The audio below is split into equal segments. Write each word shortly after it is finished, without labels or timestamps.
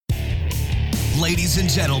Ladies and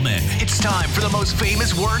gentlemen, it's time for the most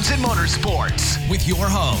famous words in motorsports with your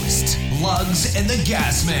host, Lugs and the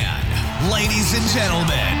Gas Man. Ladies and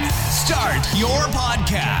gentlemen, start your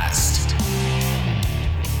podcast.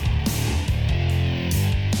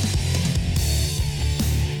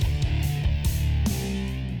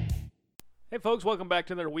 Hey folks, welcome back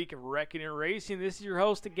to another week of Wrecking and Racing. This is your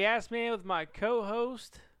host, the Gas Man, with my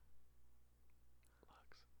co-host,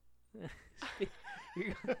 Lugs.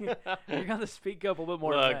 You're gonna speak up a little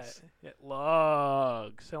more. Lugs. Than that. Yeah,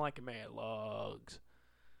 Lugs. Sound like a man. Lugs.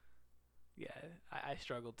 Yeah, I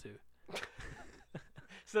struggle too.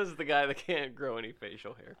 Says the guy that can't grow any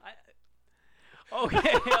facial hair.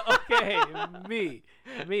 Okay, me.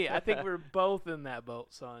 I think we're both in that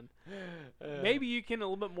boat, son. Maybe you can a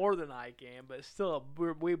little bit more than I can, but still,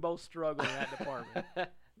 we both struggle in that department.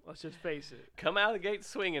 Let's just face it. Come out of the gate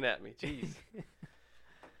swinging at me. Jeez.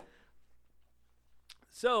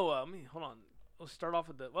 So, hold on. Let's start off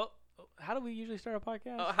with how do we usually start a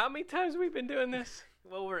podcast? Oh, how many times have we been doing this?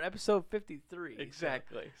 Well, we're episode 53.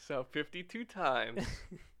 Exactly. So 52 times.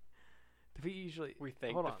 We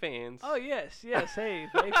thank the fans. Oh, yes. Hey,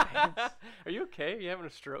 fans. Are you okay? Are you having a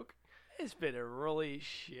stroke? It's been a really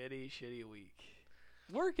shitty week.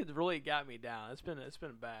 Work has really got me down. It's been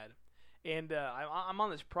bad. And I'm on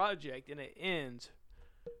this project, and it ends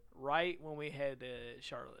right when we head to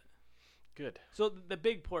Charlotte. Good. So the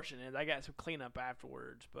big portion is I got some cleanup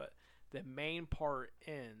afterwards, but the main part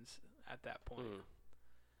ends at that point.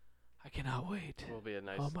 I cannot wait. Will be a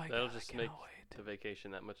nice. Oh my that'll God, just I make cannot wait. the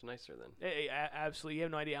vacation that much nicer then. Hey, absolutely. You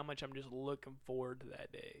have no idea how much I'm just looking forward to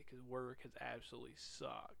that day because work has absolutely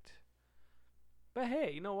sucked. But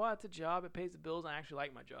hey, you know what? It's a job. It pays the bills. And I actually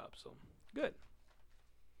like my job, so good.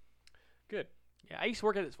 Good. Yeah, I used to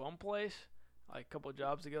work at this one place like a couple of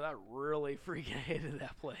jobs ago. I really freaking hated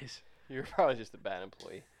that place. You're probably just a bad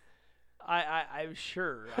employee. I'm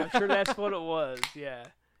sure. I'm sure that's what it was. Yeah.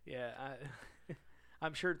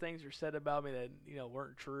 I'm sure things are said about me that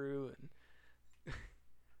weren't true.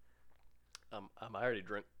 And I already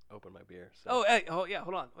opened my beer. So.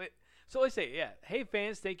 Hold on. Wait. So let's say, hey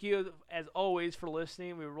fans, thank you as always for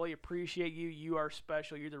listening. We really appreciate you. You are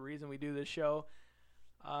special. You're the reason we do this show.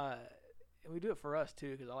 And we do it for us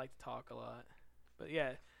too because I like to talk a lot. But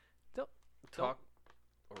yeah, Talk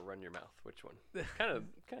or run your mouth. Which one? kind of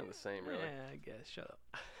the same, really. Yeah, I guess. Shut up.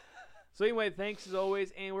 So anyway, thanks as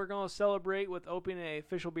always, and we're gonna celebrate with opening an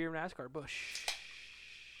official beer NASCAR. Bush.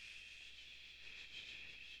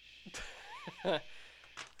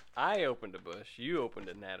 I opened a Bush. You opened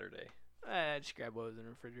a Natterday. I just grabbed what was in the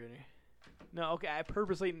refrigerator. No, okay, I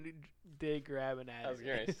purposely did grab an Natterday. I was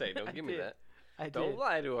going to say, don't give me that. I did. Don't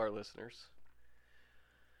lie to our listeners.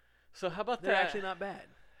 So how about They're that? actually not bad.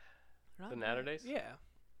 The Natterdays? Yeah.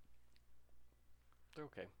 They're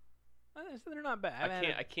okay. They're not bad.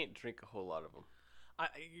 I can't drink a whole lot of them.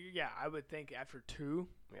 I would think after two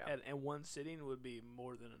Yeah. and one sitting would be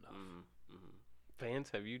more than enough.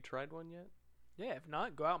 Fans, have you tried one yet? Yeah, if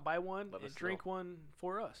not, go out and buy one Let and us drink know. one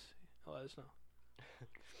for us. Let us know.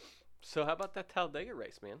 So how about that Talladega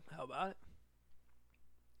race, man? How about it?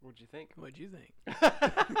 What'd you think? What'd you think?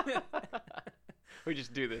 We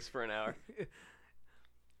just do this for an hour.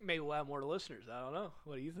 Maybe we'll have more listeners. I don't know.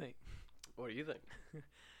 What do you think? What do you think?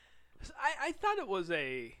 I thought it was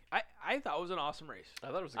I thought it was an awesome race. I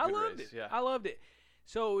thought it was a good loved race. it. Yeah. I loved it.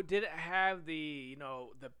 So did it have the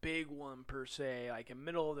the big one per se, like in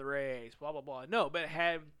middle of the race, blah blah blah? No, but it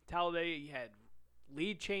had Talladega. You had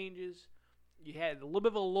lead changes. You had a little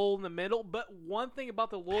bit of a lull in the middle. But one thing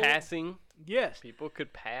about the lull, Passing. yes, People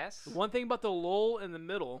could pass. one thing about the lull in the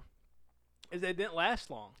middle is it didn't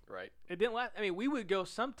last long. Right. It didn't last. I mean, we would go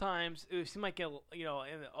sometimes. It would seem like in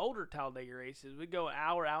the older Talladega races, we'd go an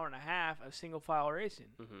hour and a half of single file racing.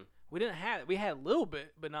 Mm-hmm. We didn't have it. We had a little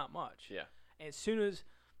bit, but not much. Yeah. And as soon as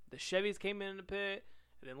the Chevys came in the pit,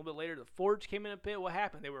 and then a little bit later the Fords came in the pit, what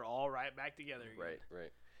happened? They were all right back together again.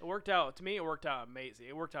 Right. It worked out. To me, it worked out amazing.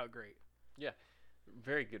 It worked out great. Yeah.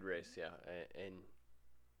 Very good race. Yeah. And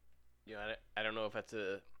I don't know if that's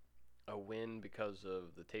a win because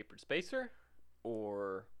of the tapered spacer,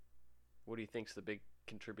 or what do you think's the big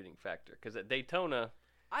contributing factor? Because at Daytona,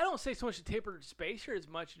 I don't say so much the tapered spacer as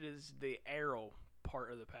much as the aero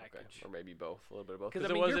part of the package. or maybe both, a little bit of both. 'Cause,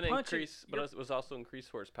 Because I it mean, was you're an punching- increase, but it was also increased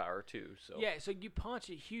horsepower too. So Yeah, so you punch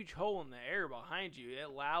a huge hole in the air behind you. It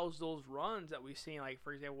allows those runs that we've seen, like,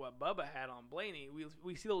 for example, what Bubba had on Blaney.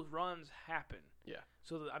 We see those runs happen. Yeah.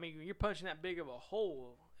 So, I mean, when you're punching that big of a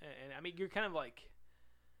hole, and I mean, you're kind of like,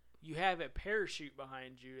 you have a parachute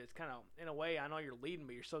behind you. It's kind of, in a way, I know you're leading,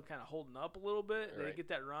 but you're still kind of holding up a little bit. They Right. get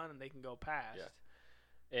that run, and they can go past. Yeah.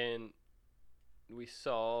 And we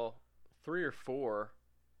saw 3 or 4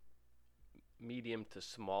 medium to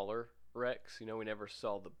smaller wrecks. You know, we never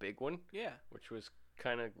saw the big one, Yeah. which was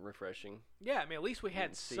kind of refreshing. Yeah, I mean, at least we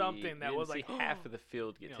had something that was like half of the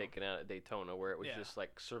field get you know. taken out at Daytona, where it was Yeah. just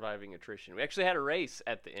like surviving attrition. We actually had a race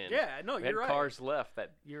at the end. Yeah, no, we had you're right. cars left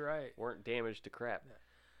that You're right. weren't damaged to crap.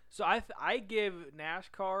 So I give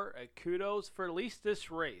NASCAR a kudos for at least this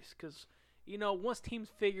race, because you know once teams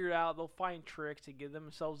figure it out, they'll find tricks to give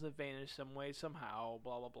themselves an advantage some way, somehow,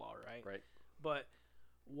 blah blah blah, right? Right. But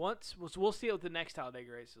once we'll see what the next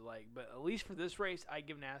Talladega race is like. But at least for this race, I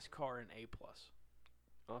give NASCAR an A+.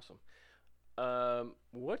 Awesome.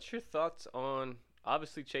 What's your thoughts on,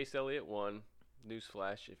 obviously Chase Elliott won.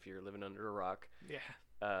 Newsflash, if you're living under a rock.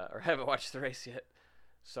 Yeah. Or haven't watched the race yet.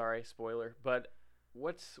 Sorry, spoiler. But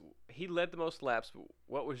he led the most laps.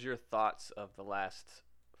 What was your thoughts of the last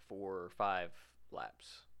 4 or 5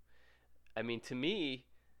 laps? I mean, to me,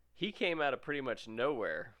 he came out of pretty much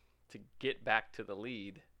nowhere to get back to the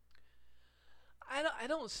lead. I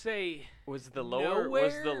don't say Was the lower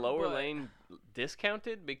but lane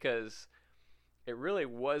discounted? Because it really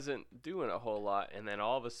wasn't doing a whole lot, and then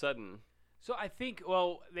all of a sudden, So I think,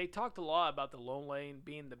 well, they talked a lot about the lone lane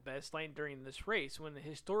being the best lane during this race, when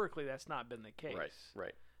historically that's not been the case.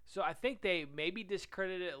 right. So I think they maybe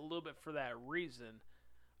discredited it a little bit for that reason.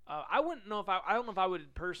 I wouldn't know if I don't know if I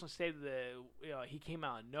would personally say that he came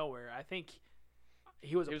out of nowhere. I think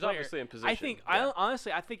he was a player. Obviously in position. I think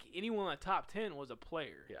honestly, I think anyone in the top 10 was a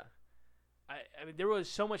player. Yeah. I mean, there was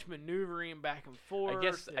so much maneuvering back and forth.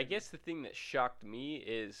 I guess the thing that shocked me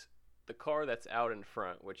is the car that's out in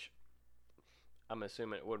front, which I'm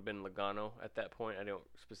assuming it would have been Logano at that point. I don't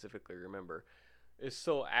specifically remember. Is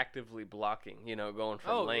so actively blocking, going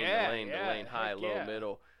from lane to lane to lane, high, low,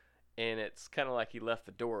 middle. And it's kind of like he left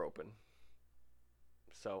the door open.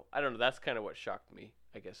 So, I don't know. That's kind of what shocked me,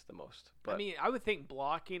 I guess, the most. But I mean, I would think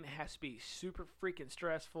blocking has to be super freaking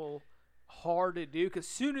stressful, hard to do. Because as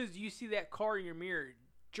soon as you see that car in your mirror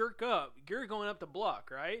jerk up, you're going up the block,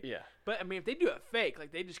 right? yeah, But, I mean, if they do it fake,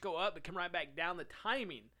 like they just go up and come right back down, the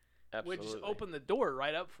timing would absolutely. just open the door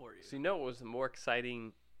right up for you. So, what was more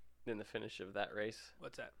exciting than the finish of that race?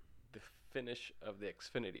 What's that? The finish of the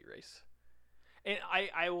Xfinity race. And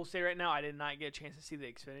I will say right now, I did not get a chance to see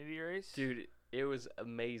the Xfinity race. Dude, it was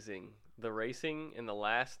amazing. The racing in the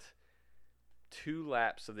last 2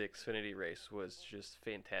 laps of the Xfinity race was just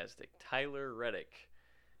fantastic. Tyler Reddick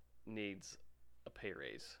needs a pay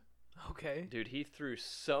raise. Okay. Dude, he threw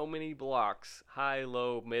so many blocks, high,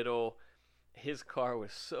 low, middle. His car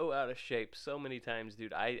was so out of shape so many times,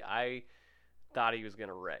 dude. I thought he was going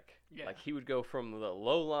to wreck. Yeah. Like, he would go from the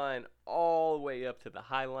low line all the way up to the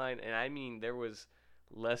high line. And, I mean, there was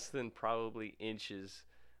less than probably inches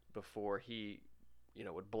before he,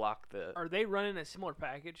 would block the... Are they running a similar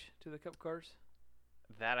package to the Cup cars?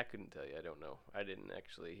 That I couldn't tell you. I don't know. I didn't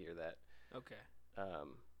actually hear that. Okay. I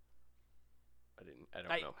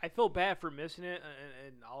don't know. I feel bad for missing it,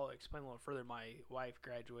 and I'll explain a little further. My wife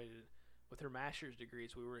graduated with her master's degree,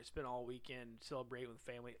 so we were spent all weekend celebrating with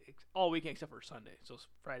family, all weekend except for Sunday. So it's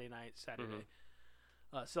Friday night, Saturday,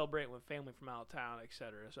 celebrating with family from out of town,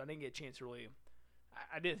 etc. So I didn't get a chance to really.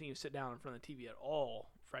 I didn't think you sit down in front of the TV at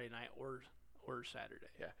all Friday night or Saturday.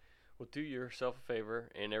 Yeah. Well, do yourself a favor,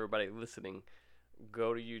 and everybody listening,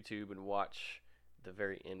 go to YouTube and watch the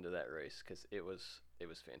very end of that race, because it was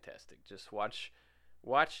fantastic. Just watch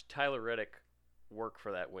Tyler Reddick work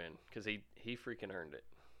for that win, because he freaking earned it.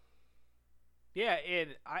 Yeah,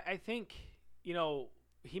 and I think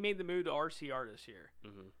he made the move to RCR this year.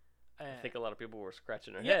 Mm-hmm. I think a lot of people were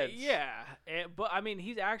scratching their Yeah, heads. yeah. But I mean,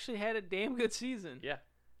 he's actually had a damn good season. Yeah,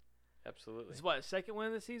 absolutely. It's what, second win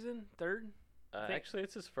of the season? Third? Actually,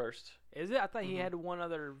 it's his first. Is it? I thought he had one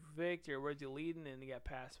other victory. Where was he leading and he got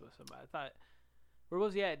passed with somebody? I thought, where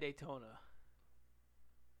was he at Daytona?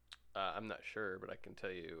 I'm not sure, but I can tell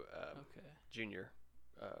you, Okay. Junior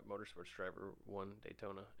motorsports driver won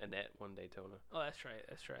Daytona. Annette won Daytona. Oh, that's right.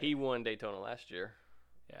 That's right. He won Daytona last year.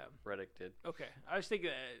 Yeah. Reddick did. Okay. I was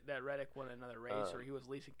thinking that Reddick won another race, or he was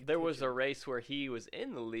leasing. There was a race where he was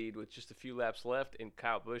in the lead with just a few laps left, and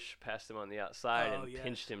Kyle Busch passed him on the outside and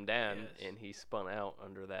pinched him down, and he spun out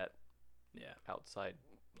under that outside,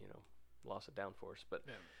 loss of downforce. But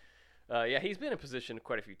he's been in position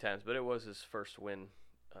quite a few times, but it was his first win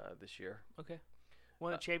this year. Okay.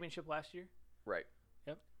 Won a championship last year? Right.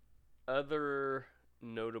 Yep. Other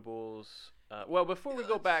notables. Well, before we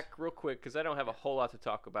go back real quick, because I don't have a whole lot to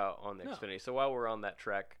talk about on the Xfinity. So while we're on that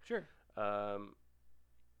track, sure.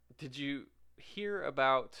 Did you hear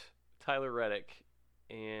about Tyler Reddick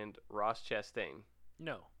and Ross Chastain?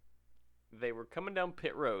 No. They were coming down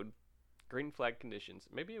pit road, green flag conditions.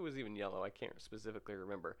 Maybe it was even yellow. I can't specifically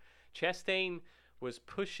remember. Chastain was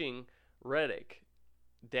pushing Reddick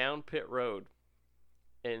down pit road,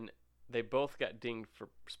 and they both got dinged for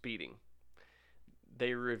speeding.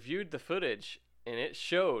 They reviewed the footage, and it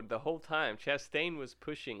showed the whole time Chastain was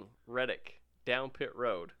pushing Reddick down pit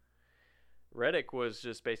road. Reddick was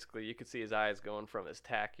just basically, you could see his eyes going from his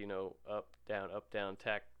tack, up, down,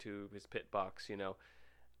 tack to his pit box,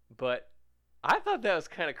 But I thought that was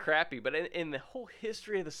kind of crappy. But in the whole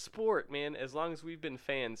history of the sport, man, as long as we've been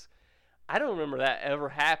fans, I don't remember that ever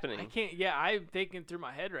happening. I can't. Yeah, I'm thinking through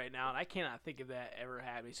my head right now, and I cannot think of that ever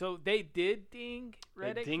happening. So they did ding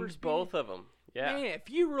Reddick. They dinged both of them. Yeah. Man, if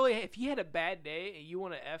you had a bad day and you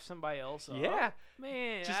want to F somebody else up,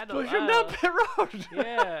 man, just push him down pit road.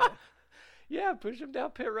 Yeah. Yeah, push him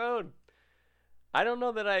down pit road. I don't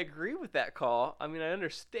know that I agree with that call. I mean, I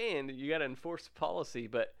understand you got to enforce the policy,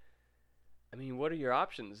 but I mean, what are your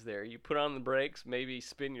options there? You put on the brakes, maybe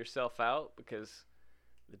spin yourself out because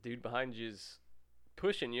the dude behind you is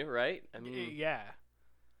pushing you, right? I mean, yeah.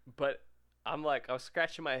 But I was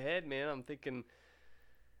scratching my head, man. I'm thinking,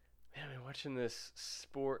 man, I've been watching this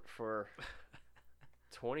sport for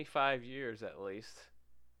 25 years at least.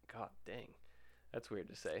 God dang. That's weird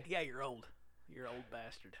to say. Yeah, you're old. You're an old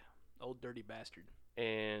bastard. Old dirty bastard.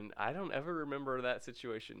 And I don't ever remember that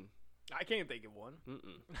situation. I can't think of one.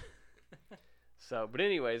 So, but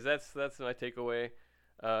anyways, that's my takeaway.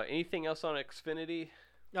 Anything else on Xfinity?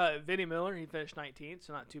 Vinny Miller, he finished 19th,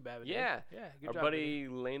 so not too bad. Yeah. Good Our job, buddy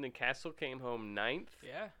Landon Castle came home 9th.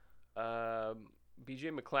 Yeah.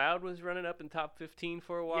 BJ McLeod was running up in top 15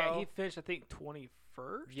 for a while. Yeah, he finished, I think, 21st.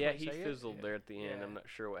 Yeah, he fizzled there at the end. Yeah. I'm not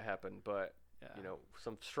sure what happened, but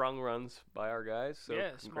some strong runs by our guys. So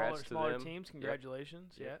congrats to smaller them. teams.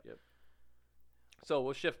 Congratulations. Yep. So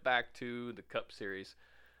we'll shift back to the Cup Series.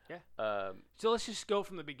 Yeah. So let's just go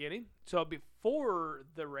from the beginning. So before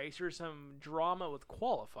the race, there's some drama with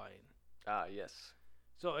qualifying. Yes.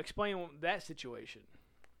 So explain that situation.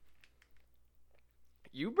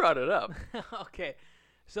 You brought it up. Okay.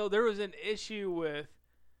 So there was an issue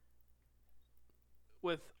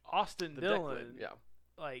with Austin Dillon. Yeah.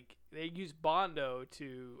 Like, they used Bondo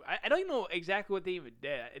to... I don't even know exactly what they even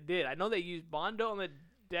did. I know they used Bondo on the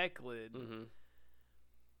deck lid. Mm-hmm.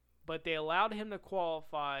 But they allowed him to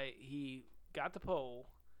qualify. He got the pole.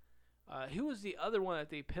 Who was the other one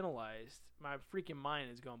that they penalized? My freaking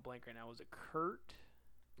mind is going blank right now. Was it Kurt?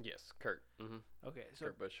 Yes, Kurt. Mm-hmm. Okay, so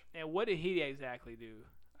Kurt Busch. And what did he exactly do?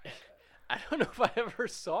 I don't know if I ever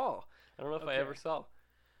saw.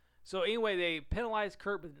 So anyway, they penalized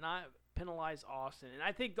Kurt, but not penalize Austin. And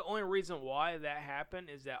I think the only reason why that happened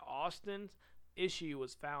is that Austin's issue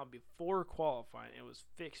was found before qualifying. It was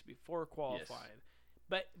fixed before qualifying.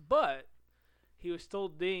 Yes. But he was still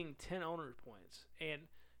dinged 10 owner points. And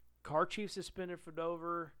car chief suspended for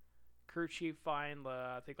Dover. Crew chief fined,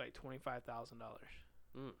 I think, like $25,000.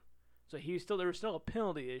 So there was still a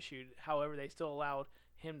penalty issued. However, they still allowed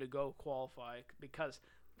him to go qualify because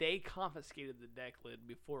they confiscated the deck lid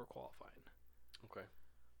before qualifying. Okay.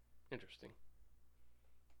 Interesting.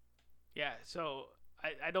 Yeah, so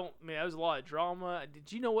I don't. I mean, that was a lot of drama.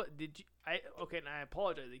 Did you know what? Okay, and I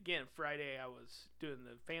apologize again. Friday I was doing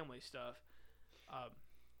the family stuff.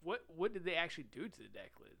 What did they actually do to the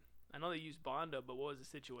deck lid? I know they used Bondo, but what was the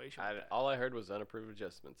situation with that? All I heard was unapproved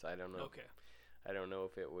adjustments. I don't know. Okay. I don't know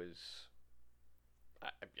if it was.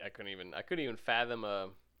 I couldn't even fathom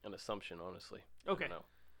an assumption, honestly. Okay. I don't know.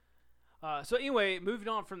 So anyway, moving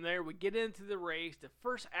on from there, we get into the race. The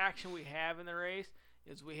first action we have in the race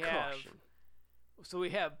is we have. Caution. So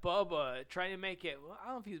we have Bubba trying to make it. Well, I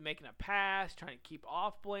don't know if he was making a pass, trying to keep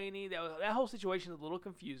off Blaney. That whole situation is a little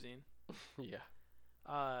confusing. Yeah.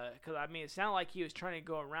 Because I mean, it sounded like he was trying to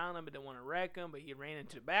go around him, but didn't want to wreck him. But he ran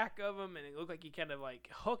into the back of him, and it looked like he kind of like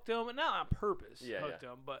hooked him, and not on purpose. Hooked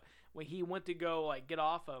him, but when he went to go like get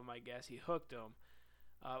off of him, I guess he hooked him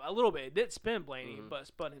a little bit. It did spin Blaney, but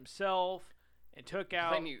spun himself and took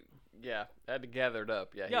out. Blaney, had to gather it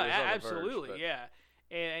up. Yeah, he yeah, was on absolutely, the verge, yeah.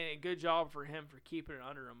 And a good job for him for keeping it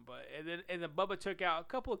under him. But and then Bubba took out a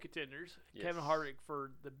couple of contenders. Yes. Kevin Harvick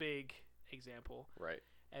for the big example. Right.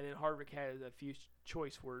 And then Harvick had a few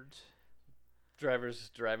choice words.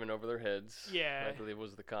 Drivers driving over their heads. Yeah. I believe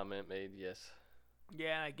was the comment made. Yes.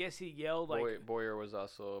 Yeah, I guess he yelled like. Boyer was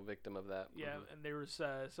also a victim of that. Yeah, and there was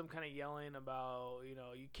some kind of yelling about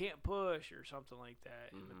you can't push or something like that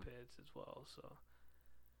in the pits as well. So.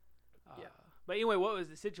 Yeah. But anyway, what was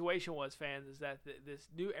the situation was, fans, is that this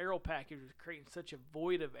new aero package was creating such a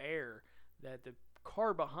void of air that the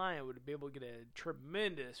car behind would be able to get a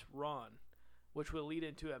tremendous run which would lead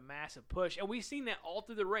into a massive push. And we've seen that all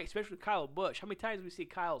through the race, especially with Kyle Busch. How many times do we see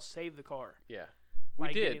Kyle save the car? Yeah. by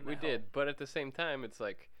We getting did. the help? But at the same time, it's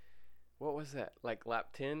like, what was that? Like lap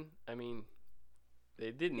 10? I mean,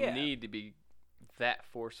 they didn't Yeah. need to be that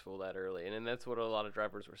forceful that early. And then that's what a lot of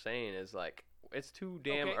drivers were saying is like, it's too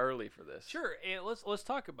damn Okay. early for this. Sure, and let's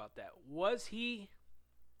talk about that. Was he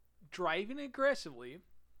driving aggressively,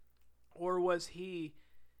 or was he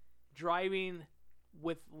driving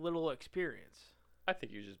with little experience? I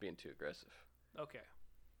think he was just being too aggressive. Okay.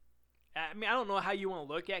 I mean, I don't know how you want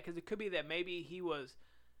to look at it, because it could be that maybe he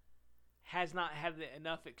has not had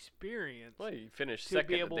enough experience. Well, he finished To be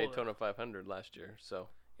second at able to- Daytona 500 last year. So,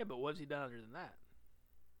 Yeah, but what's he done other than that?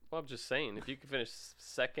 well, I'm just saying, if you can finish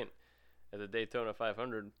second at the Daytona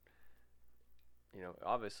 500, you know,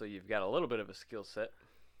 obviously you've got a little bit of a skill set.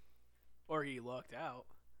 Or he lucked out.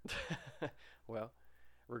 Well,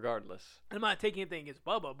 regardless. I'm not taking anything against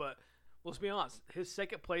Bubba, but let's be honest. His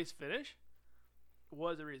second place finish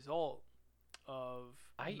was a result of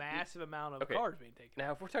a massive amount of okay. cars being taken.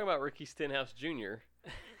 Now, if we're talking about Ricky Stenhouse Jr.,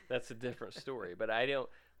 that's a different story. But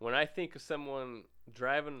when I think of someone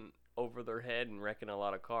driving over their head and wrecking a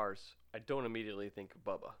lot of cars, I don't immediately think of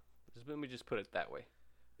Bubba. Let me just put it that way.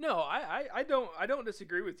 No, I don't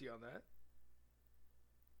disagree with you on that.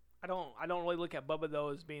 I don't really look at Bubba though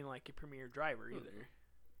as being like a premier driver either.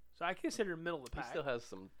 So I consider him middle of the He pack. still has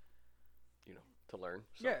some, to learn.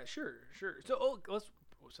 So. Yeah, sure. So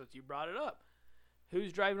since you brought it up,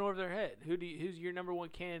 who's driving over their head? Who's your number one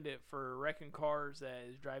candidate for wrecking cars that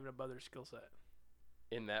is driving above their skill set?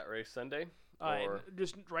 In that race Sunday? And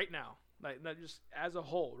just right now, like not just as a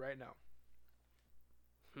whole, right now.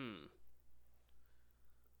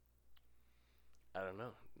 I don't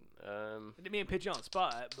know. I didn't mean to pitch you on the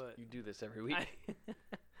spot, but You do this every week.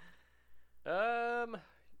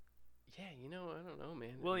 Yeah, I don't know,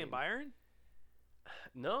 man. William Byron.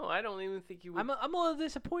 No, I don't even think you would. I'm a little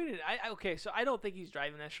disappointed. Okay, so I don't think he's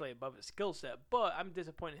driving necessarily above his skill set, but I'm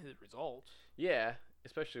disappointed in his results. Yeah,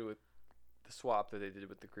 especially with the swap that they did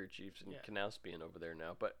with the crew chiefs and Yeah. Knaus being over there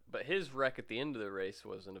now. But his wreck at the end of the race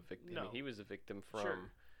wasn't a victim. I mean, No. he was a victim from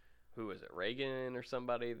Sure. who was it? Reagan or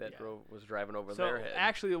somebody that Yeah. was driving over So their head.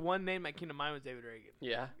 actually, the one name that came to mind was David Reagan.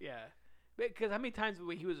 Yeah. Yeah, because how many times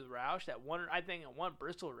when he was with Roush, I think at one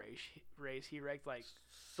Bristol race he wrecked like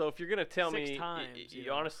So if you're gonna tell 6 me, times, you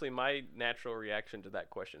know. honestly, my natural reaction to that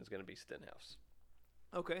question is gonna be Stenhouse.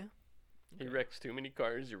 okay. He wrecks too many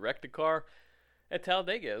cars. He wrecked a car at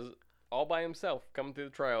Talladega all by himself, coming through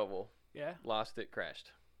the tri-oval. Yeah. Lost it,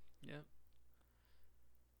 crashed. Yeah.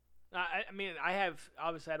 I mean,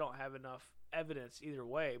 obviously I don't have enough evidence either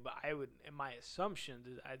way, but I would, in my assumptions,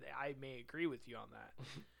 I may agree with you on that.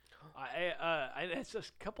 It's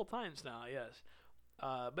just a couple times now, yes.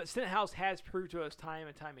 But Stenhouse has proved to us time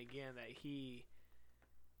and time again that he,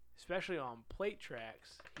 especially on plate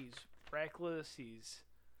tracks, he's reckless, he's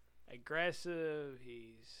aggressive,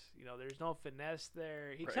 there's no finesse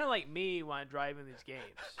there. He's Right. kind of like me when I'm driving these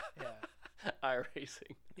games. Yeah.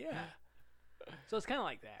 iRacing. Yeah. So it's kind of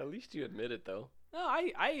like that. At least you admit it, though. No,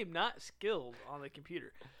 I am not skilled on the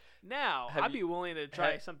computer. Now, Have I'd be you- willing to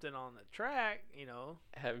try have- something on the track,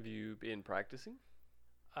 Have you been practicing?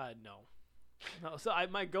 No. No, so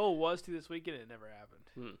my goal was to this weekend, it never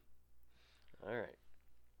happened. All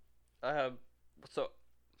right. So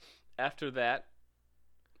after that,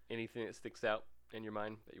 anything that sticks out in your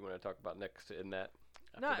mind that you want to talk about next in that?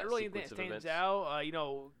 after Not that really anything that sequence of stands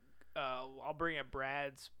events? out. I'll bring up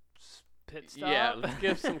Brad's pit stop. Yeah, let's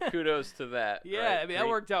give some kudos to that. Yeah, right? I mean, that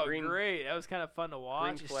worked out green, great. That was kind of fun to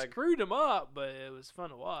watch. It flag. screwed him up, but it was fun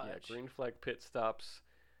to watch. Yeah, green flag pit stops,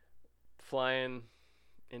 flying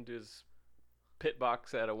into his pit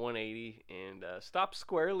box at a 180 and stopped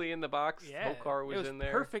squarely in the box. Yeah, The whole car was, it was in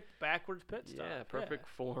there. Perfect backwards pit stop. Yeah, perfect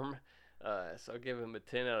form. So I'll give him a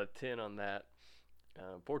 10 out of 10 on that.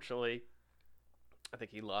 Unfortunately, I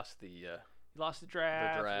think he lost the. He lost the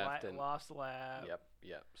draft, and- lost the lap.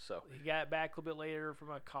 Yep. So He got it back a little bit later from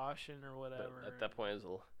a caution or but whatever. at that point, it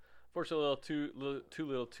was unfortunately a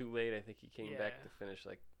little too late. I think he came back Yeah. to finish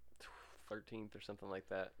like 13th or something like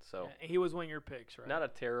that. So. Yeah, he was one of your picks, right? Not a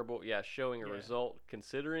terrible, showing a Yeah. result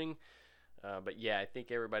considering. But yeah, I think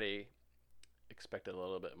everybody expected a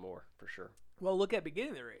little bit more for sure. Well, look at the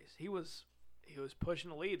beginning of the race. He was pushing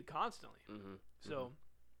the lead constantly. Mm-hmm. So,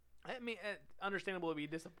 I mean, understandable to be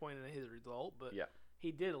disappointed in his result, but Yeah.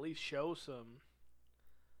 he did at least show some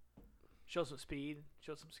speed,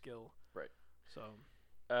 show some skill. Right. So,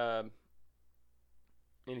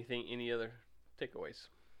 Any other takeaways?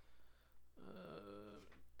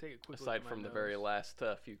 take a quick look Aside at my from the notes. very last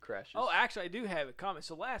few crashes. Oh, actually, I do have a comment.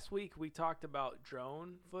 So last week we talked about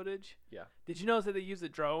drone footage. Yeah. Did you notice that they used a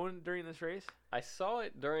drone during this race? I saw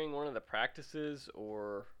it during one of the practices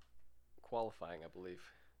or qualifying, I believe.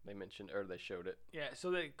 They mentioned, or they showed it. Yeah. So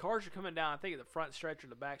the cars are coming down. I think at the front stretch or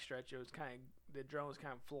the back stretch, the drone was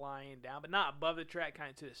kind of flying down, but not above the track, kind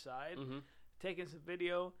of to the side, taking some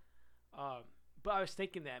video. But I was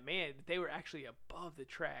thinking that, man, they were actually above the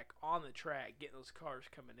track, on the track, getting those cars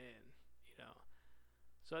coming in, you know.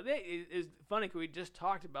 So it's funny because we just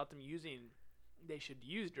talked about them they should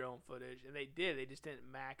use drone footage, and they did. They just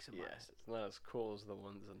didn't maximize Yes, it. it's not as cool as the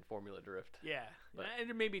ones in Formula Drift. Yeah. But- And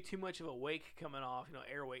there may be too much of a wake coming off,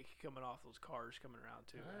 air wake coming off those cars coming around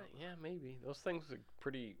too. Yeah, maybe. Those things are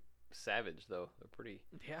pretty savage, though. They're pretty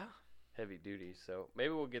Yeah. heavy duty, so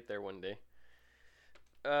maybe we'll get there one day.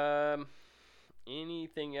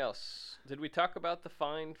 Anything else? Did we talk about the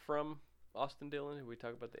fine from Austin Dillon? Did we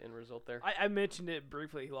talk about the end result there? I mentioned it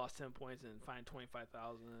briefly. He lost 10 points and fined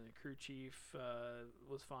 $25,000. The crew chief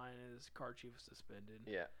was fined, and his car chief was suspended.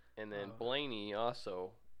 Yeah, and then Blaney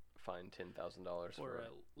also fined $10,000 For for a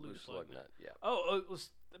a loose lug lug nut. Yeah. Oh, it was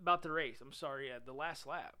about the race. I'm sorry. Yeah, the last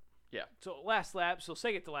lap. Yeah. So last lap. So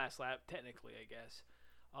second to last lap, technically, I guess.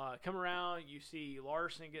 Come around, you see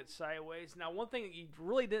Larson get sideways. Now, one thing that you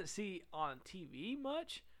really didn't see on TV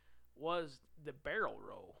much was the barrel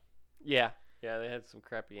roll. Yeah, they had some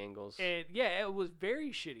crappy angles. And, yeah, it was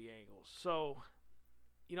very shitty angles. So,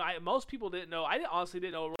 most people didn't know. Honestly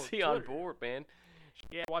didn't know. Is he on board, man?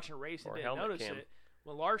 Yeah, watching a race and Or didn't helmet notice cam. it.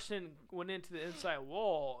 When Larson went into the inside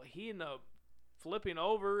wall, he ended up flipping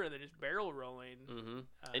over and then just barrel rolling. Mm-hmm.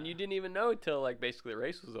 And you didn't even know until, basically the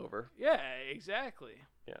race was over. Yeah, exactly.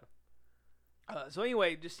 Yeah. So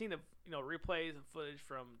anyway, just seeing the replays and footage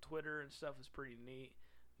from Twitter and stuff is pretty neat.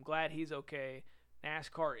 I'm glad he's okay.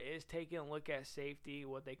 NASCAR is taking a look at safety,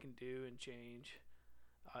 what they can do and change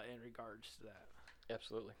in regards to that.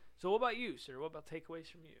 Absolutely. So what about you, sir? What about takeaways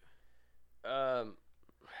from you?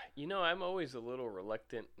 I'm always a little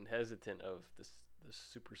reluctant and hesitant of the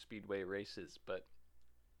super speedway races, but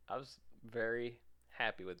I was very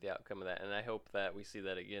happy with the outcome of that, and I hope that we see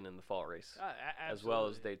that again in the fall race, as well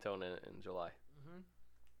as Daytona in July.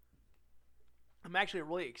 I'm actually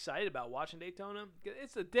really excited about watching Daytona.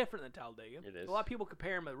 It's different than Talladega. It is. A lot of people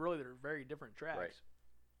compare them, but really they're very different tracks. Right.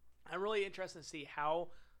 I'm really interested to see how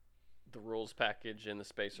The rules package and the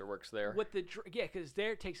spacer works there. with the because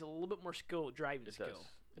there it takes a little bit more driving It skill, does.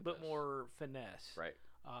 a It bit does. more finesse. Right.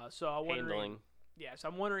 So I'm wondering. Handling. Yeah, so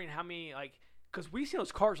I'm wondering how many because we see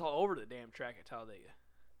those cars all over the damn track at Talladega.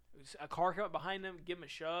 It was a car come up behind them, give them a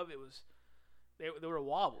shove. It was they were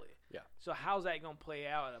wobbly. Yeah. So how's that going to play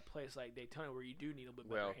out at a place like Daytona where you do need a little bit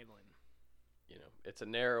better handling? It's a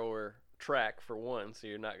narrower track for one, so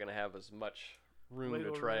you're not going to have as much room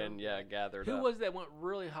Wiggle to try room. and gather it Who up. was that went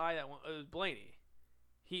really high? It was Blaney.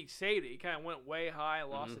 He saved it. He kind of went way high,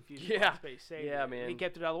 lost a few Yeah. spots, but he saved Yeah, it. man. He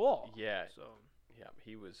kept it out of the wall. Yeah. So Yeah,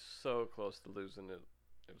 he was so close to losing it.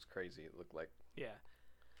 It was crazy. It looked like. yeah.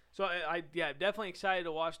 So I'm definitely excited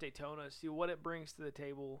to watch Daytona, see what it brings to the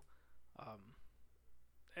table. I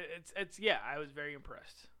was very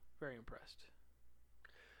impressed. Very impressed.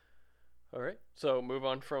 All right. So move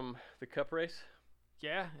on from the Cup race.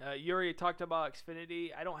 Yeah, you already talked about Xfinity.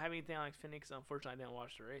 I don't have anything on Xfinity because unfortunately I didn't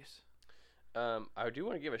watch the race. I do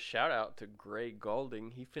want to give a shout out to Gray Gaulding.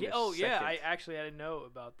 He finished. Yeah, second. I actually had a note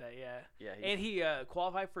about that. Yeah. Yeah. And he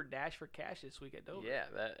qualified for Dash for Cash this week at Dover. Yeah,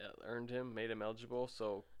 that earned him, made him eligible.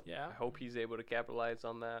 So Yeah. I hope he's able to capitalize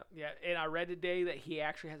on that. Yeah, and I read today that he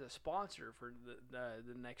actually has a sponsor for the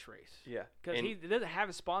next race. Yeah. Because And- he doesn't have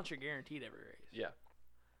a sponsor guaranteed every race. Yeah.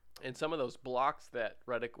 And some of those blocks that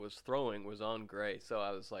Reddick was throwing was on Gray. So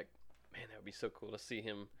I was like, man, that would be so cool to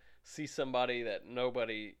see somebody that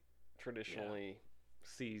nobody traditionally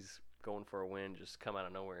sees going for a win just come out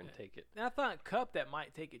of nowhere and take it. And I thought Cup that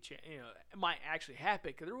might take a chance. It might actually happen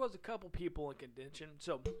because there was a couple people in contention.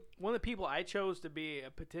 So one of the people I chose to be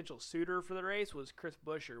a potential suitor for the race was Chris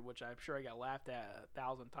Buescher, which I'm sure I got laughed at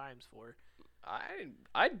 1,000 times for.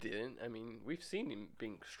 I didn't. I mean, we've seen him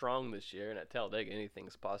being strong this year, and at Talladega,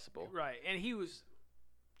 anything's possible. Right, and he was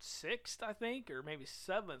 6th, I think, or maybe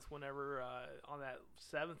 7th whenever on that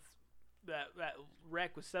 7th. That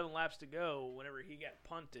wreck with 7 laps to go whenever he got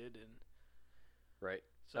punted. And Right.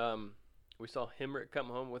 So, we saw Hemrick come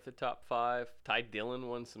home with the top 5. Ty Dillon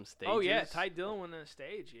won some stages. oh, yeah, Ty Dillon won the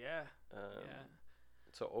stage, yeah.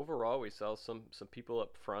 So overall, we saw some people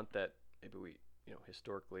up front that maybe we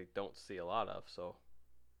historically don't see a lot of. So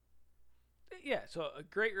Yeah, so a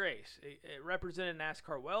great race. It represented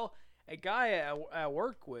NASCAR well. A guy I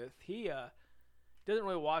work with, he doesn't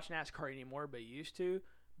really watch NASCAR anymore, but he used to.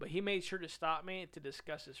 but he made sure to stop me to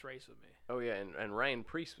discuss this race with me. Oh yeah, and Ryan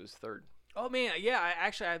Preece was third. Oh man, yeah.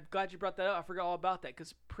 I'm glad you brought that up. I forgot all about that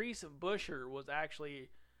because Preece and Buscher was actually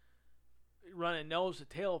running nose to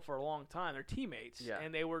tail for a long time. They're teammates,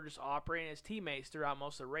 and they were just operating as teammates throughout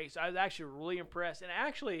most of the race. I was actually really impressed, and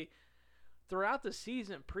actually throughout the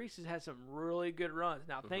season, Preece has had some really good runs.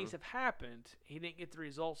 Now things have happened. He didn't get the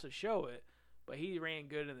results to show it, but he ran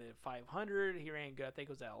good in the 500. He ran good. I think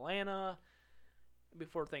it was at Atlanta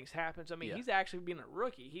before things happened. So, I mean, he's actually being a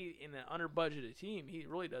rookie. He in an under-budgeted team, he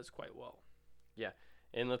really does quite well. Yeah,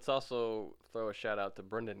 and let's also throw a shout-out to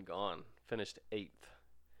Brendan Gaughan, finished 8th.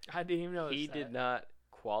 I didn't even notice He that. did not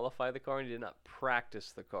qualify the car, and he did not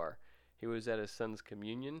practice the car. He was at his son's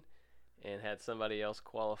communion and had somebody else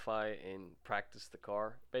qualify and practice the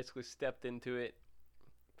car. Basically stepped into it,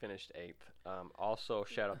 finished 8th. Also,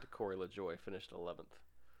 shout-out to Corey LaJoie, finished 11th.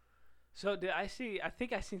 So I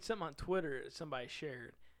think I seen something on Twitter that somebody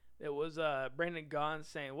shared. It was Brendan Gaughan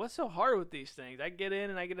saying, "What's so hard with these things? I get in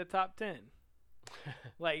and I get a top 10."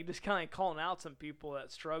 Like just kind of calling out some people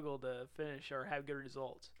that struggle to finish or have good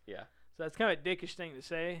results. Yeah. So that's kind of a dickish thing to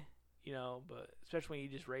say, but especially when you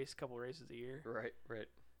just race a couple races a year. Right.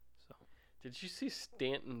 So Did you see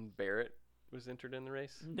Stanton Barrett was entered in the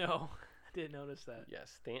race? no, I didn't notice that. Yeah,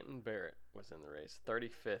 Stanton Barrett was in the race,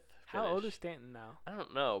 35th. How old finish. is Stanton now? I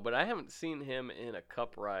don't know, but I haven't seen him in a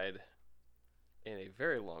cup ride in a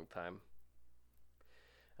very long time.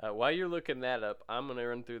 While you're looking that up, I'm going to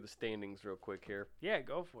run through the standings real quick here. Yeah,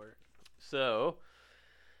 go for it. So,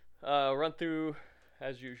 run through,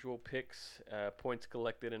 as usual, picks, points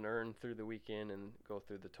collected and earned through the weekend, and go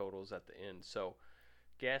through the totals at the end. So,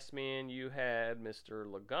 Gasman, you had Mr.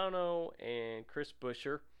 Logano and Chris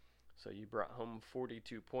Buescher. So, you brought home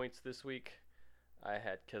 42 points this week. I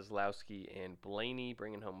had Keselowski and Blaney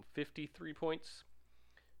bringing home 53 points.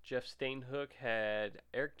 Jeff Stainhook had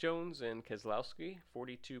Eric Jones and Keselowski,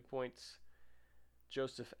 42 points.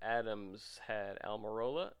 Joseph Adams had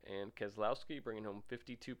Almirola and Keselowski, bringing home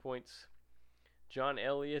 52 points. John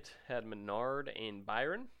Elliott had Menard and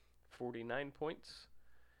Byron, 49 points.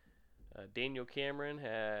 Daniel Cameron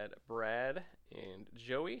had Brad and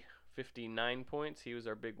Joey, 59 points. He was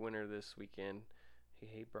our big winner this weekend.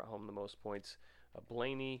 He brought home the most points.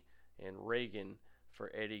 Blaney and Reagan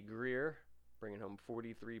for Eddie Greer, bringing home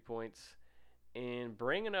 43 points. And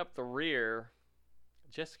bringing up the rear,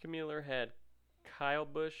 Jessica Mueller had Kyle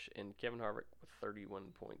Busch and Kevin Harvick with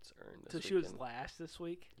 31 points earned this So weekend. she was last this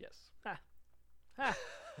week? Yes.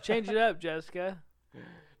 Change it up, Jessica.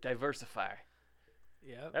 Diversify.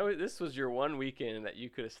 Yeah. This was your one weekend that you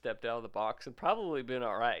could have stepped out of the box and probably been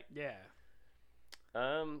all right. Yeah.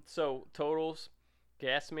 So totals,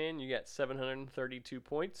 Gasman, you got 732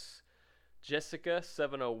 points. Jessica,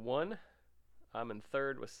 701. I'm in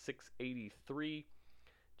third with 683.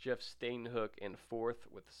 Jeff Stainhook in fourth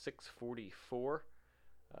with 644.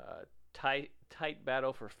 Tight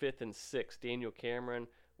battle for fifth and sixth. Daniel Cameron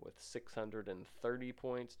with 630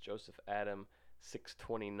 points. Joseph Adam,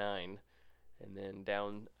 629. And then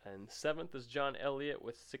down in seventh is John Elliott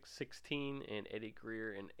with 616, and Eddie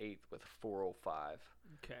Greer in eighth with 405.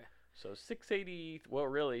 Okay. So 680, well,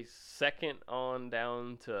 really, second on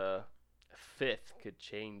down to fifth could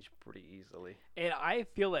change pretty easily. And I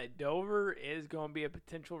feel that Dover is going to be a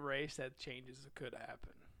potential race that changes could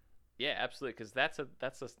happen. Yeah, absolutely, because that's a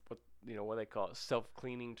what they call it,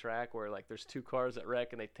 self-cleaning track where like there's two cars that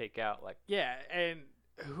wreck and they take out like. Yeah, and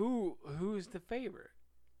who's the favorite?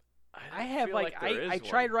 I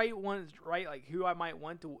tried write like who I might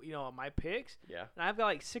want to my picks. Yeah. And I've got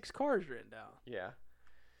like 6 cars written down. Yeah.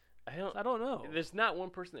 I don't know. There's not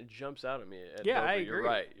one person that jumps out at me. Yeah, I Dover. agree.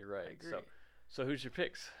 You're right. I agree. So who's your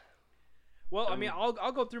picks? Well, I mean,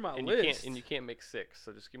 I'll go through my and list. You can't make 6,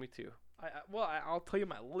 so just give me 2. I'll tell you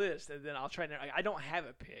my list, and then I'll try to. I don't have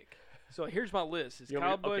a pick, so here's my list. It's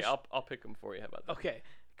Kyle Busch. Okay, I'll pick them for you. How about that? Okay,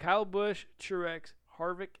 Kyle Busch, Truex,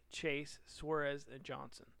 Harvick, Chase, Suarez, and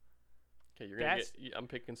Johnson. Okay, you're gonna get. I'm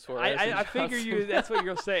picking Suarez. I figure that's what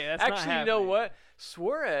you're gonna say. That's actually, not you know what?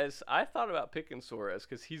 Suarez. I thought about picking Suarez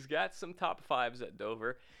because he's got some top 5s at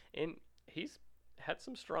Dover, and he's had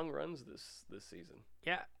some strong runs this season.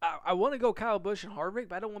 Yeah, I want to go Kyle Busch and Harvick,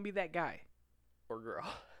 but I don't want to be that guy. Or girl.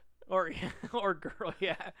 or girl.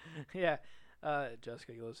 Yeah.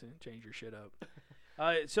 Jessica, you listen. Change your shit up.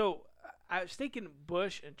 So I was thinking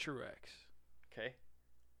Busch and Truex. Okay.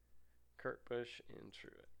 Kurt Busch and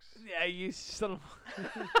Truex. Yeah, you son of.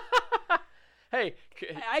 Hey,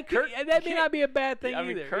 that may not be a bad thing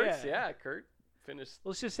either. Kurt finished.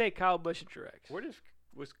 Let's just say Kyle Busch and Truex.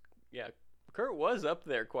 Kurt was up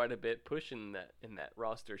there quite a bit, pushing that in that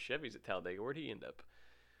roster Chevys at Talladega. Where'd he end up?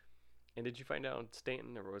 And did you find out on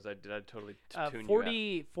Stanton, or did I totally tune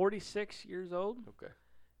you out? 46 years old. Okay.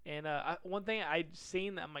 And one thing I'd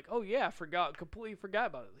seen that I'm like, oh yeah, completely forgot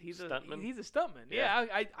about it. He's Stuntman? He's a stuntman. Yeah.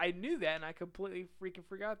 Yeah, I knew that, and I completely freaking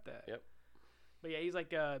forgot that. Yep. But yeah, he's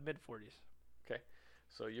like mid-40s. Okay.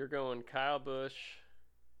 So you're going Kyle Busch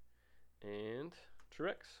and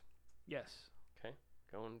Truex. Yes. Okay.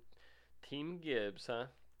 Going Team Gibbs, huh?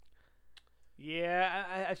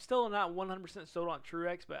 Yeah, I'm still not 100% sold on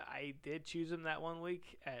Truex, but I did choose him that 1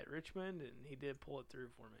 week at Richmond, and he did pull it through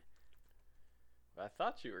for me. I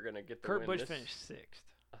thought you were going to get the Kurt win. Busch finished 6th.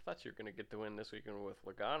 I thought you were going to get the win this weekend with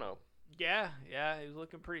Logano. Yeah, he was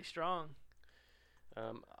looking pretty strong.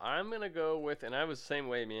 I'm going to go with, and I was the same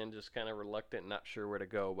way, man, just kind of reluctant, not sure where to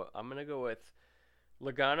go, but I'm going to go with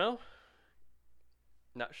Logano.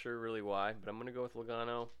 Not sure really why, but I'm going to go with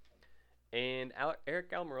Logano and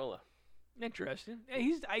Eric Almirola. Interesting.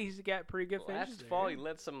 Yeah, he's got pretty good finishes. Last fall, he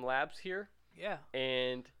led some laps here. Yeah.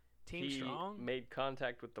 And Team he strong. made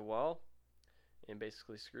contact with the wall and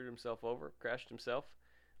basically screwed himself over, crashed himself.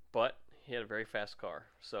 But he had a very fast car.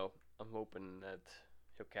 So I'm hoping that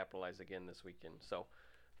he'll capitalize again this weekend. So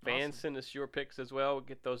fans, send us your picks as well.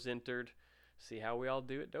 Get those entered. See how we all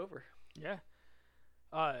do at Dover. Yeah.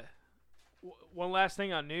 One last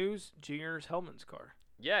thing on news, Junior's Hellman's car.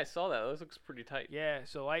 Yeah, I saw that. Those looks pretty tight. Yeah,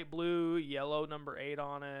 so light blue, yellow number 8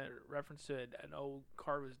 on it, reference to an old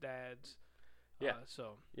car of his dad's. Yeah.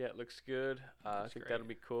 So yeah, it looks good. I think great. that'll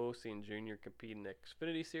be cool, seeing Junior compete in the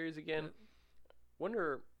Xfinity Series again.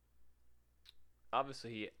 Wonder,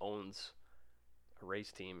 obviously he owns a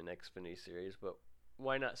race team in the Xfinity Series, but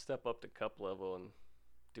why not step up to Cup level and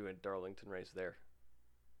do a Darlington race there?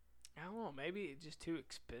 I don't know. Maybe it's just too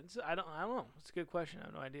expensive. I don't know. It's a good question. I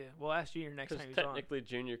have no idea. We'll ask Junior next time he's on. Technically,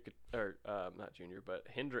 Junior could, or not Junior, but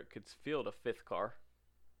Hendrick could field a 5th car,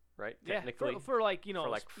 right? Yeah, Technically, for like, you know, for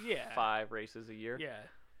like yeah. 5 races a year. Yeah.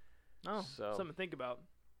 Oh, So- something to think about.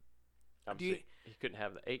 Obviously, he couldn't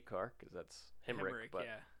have the 8 car because that's Hemrick. But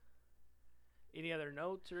yeah. Any other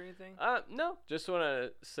notes or anything? no, just want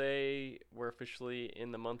to say we're officially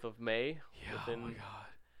in the month of May. Yeah, oh my God.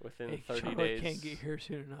 Within Hey, 30 Charlotte days can't get here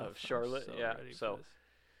soon enough. of Charlotte. I'm Yeah, ready so for this.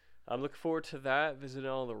 I'm looking forward to that, visiting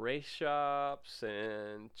all the race shops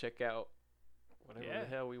and check out whatever the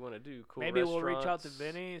hell we want to do. Cool Maybe we'll reach out to restaurants.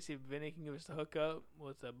 Vinny and see if Vinny can give us the hookup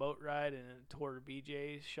with a boat ride and a tour to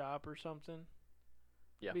BJ's shop or something.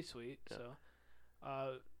 Yeah. That'd be sweet.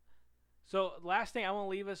 Yeah. So last thing I want to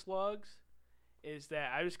leave us, Lugs, is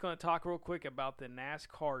that I'm just going to talk real quick about the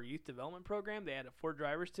NASCAR Youth Development Program. They had 4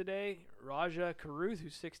 drivers today. Raja Caruth,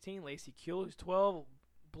 who's 16, Lacey Kuehl, who's 12,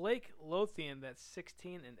 Blake Lothian, that's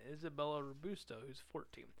 16, and Isabella Robusto, who's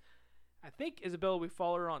 14. I think Isabella, we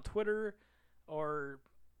follow her on Twitter, or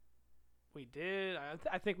we did.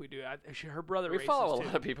 I think we do. Her brother races, We follow a too.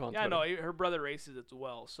 lot of people on Yeah, Twitter. I know. Her brother races as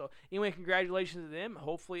well. So anyway, congratulations to them.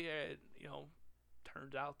 Hopefully,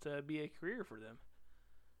 turns out to be a career for them.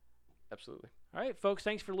 Absolutely. All right, folks,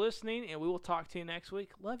 thanks for listening, and we will talk to you next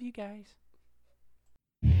week. Love you guys.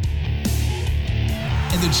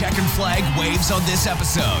 And the checkered flag waves on this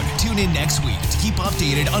episode. Tune in next week to keep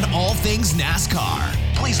updated on all things NASCAR.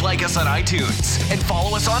 Please like us on iTunes and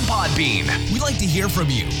follow us on Podbean. We'd like to hear from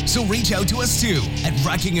you, so reach out to us too at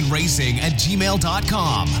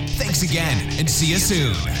wreckingandracing@gmail.com. Thanks again, and see you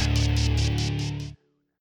soon.